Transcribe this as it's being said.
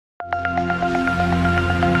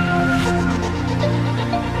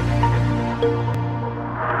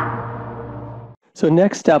So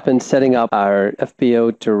next up in setting up our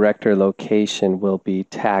FBO Director location will be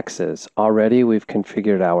taxes. Already we've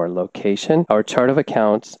configured our location, our chart of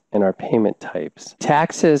accounts, and our payment types.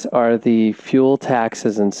 Taxes are the fuel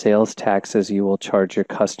taxes and sales taxes you will charge your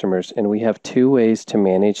customers, and we have two ways to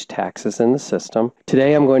manage taxes in the system.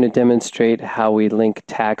 Today I'm going to demonstrate how we link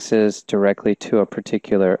taxes directly to a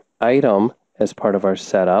particular item as part of our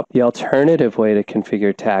setup. The alternative way to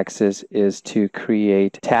configure taxes is to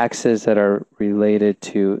create taxes that are related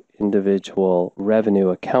to individual revenue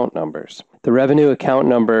account numbers. The revenue account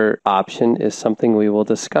number option is something we will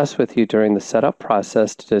discuss with you during the setup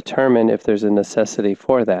process to determine if there's a necessity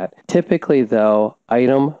for that. Typically, though,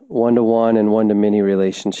 item one-to-one and one-to-many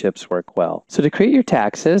relationships work well. So to create your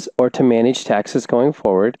taxes or to manage taxes going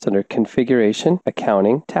forward, it's under Configuration,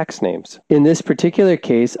 Accounting, Tax Names. In this particular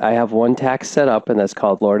case, I have one tax set up, and that's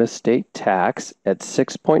called Florida State Tax at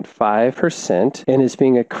 6.5% and is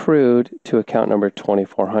being accrued to account number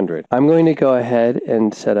 2400. I'm going to go ahead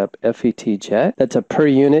and set up FET Jet. That's a per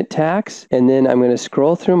unit tax, and then I'm going to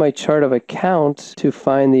scroll through my chart of accounts to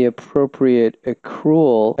find the appropriate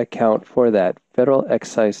accrual account for that. Federal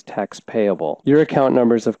excise tax payable. Your account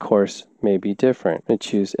numbers, of course, may be different. I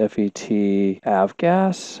choose FET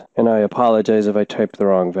Avgas, and I apologize if I typed the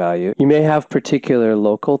wrong value. You may have particular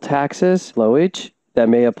local taxes, flowage, that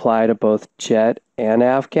may apply to both jet and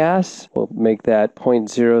avgas. We'll make that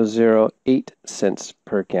 0.008 cents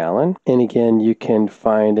per gallon. And again, you can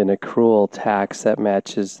find an accrual tax that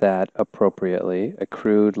matches that appropriately.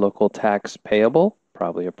 Accrued local tax payable,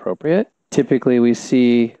 probably appropriate. Typically, we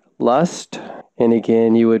see Lust, and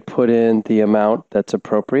again, you would put in the amount that's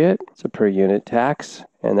appropriate. It's a per unit tax,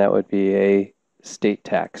 and that would be a state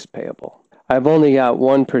tax payable. I've only got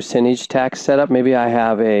one percentage tax set up. Maybe I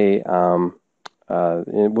have a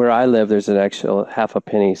where I live, there's an actual half a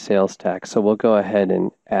penny sales tax. So we'll go ahead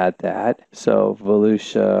and add that. So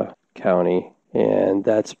Volusia County, and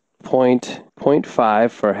that's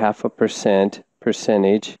 0.5 for 0.5%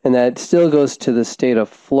 percentage. And that still goes to the state of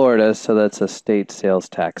Florida, so that's a state sales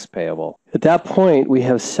tax payable. At that point, we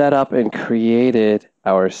have set up and created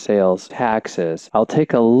our sales taxes. I'll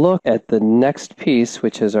take a look at the next piece,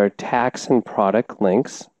 which is our tax and product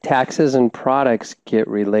links. Taxes and products get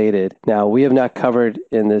related. Now, we have not covered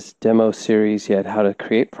in this demo series yet how to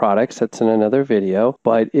create products. That's in another video.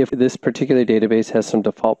 But if this particular database has some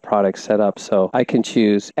default products set up, so I can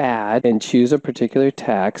choose Add and choose a particular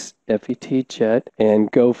tax, FET Jet, and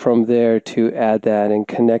go from there to add that and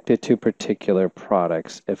connect it to particular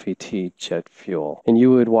products, FET Jet Fuel. And you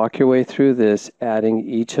would walk your way through this, adding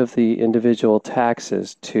each of the individual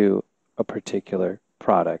taxes to a particular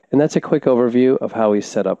product. And that's a quick overview of how we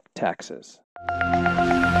set up taxes.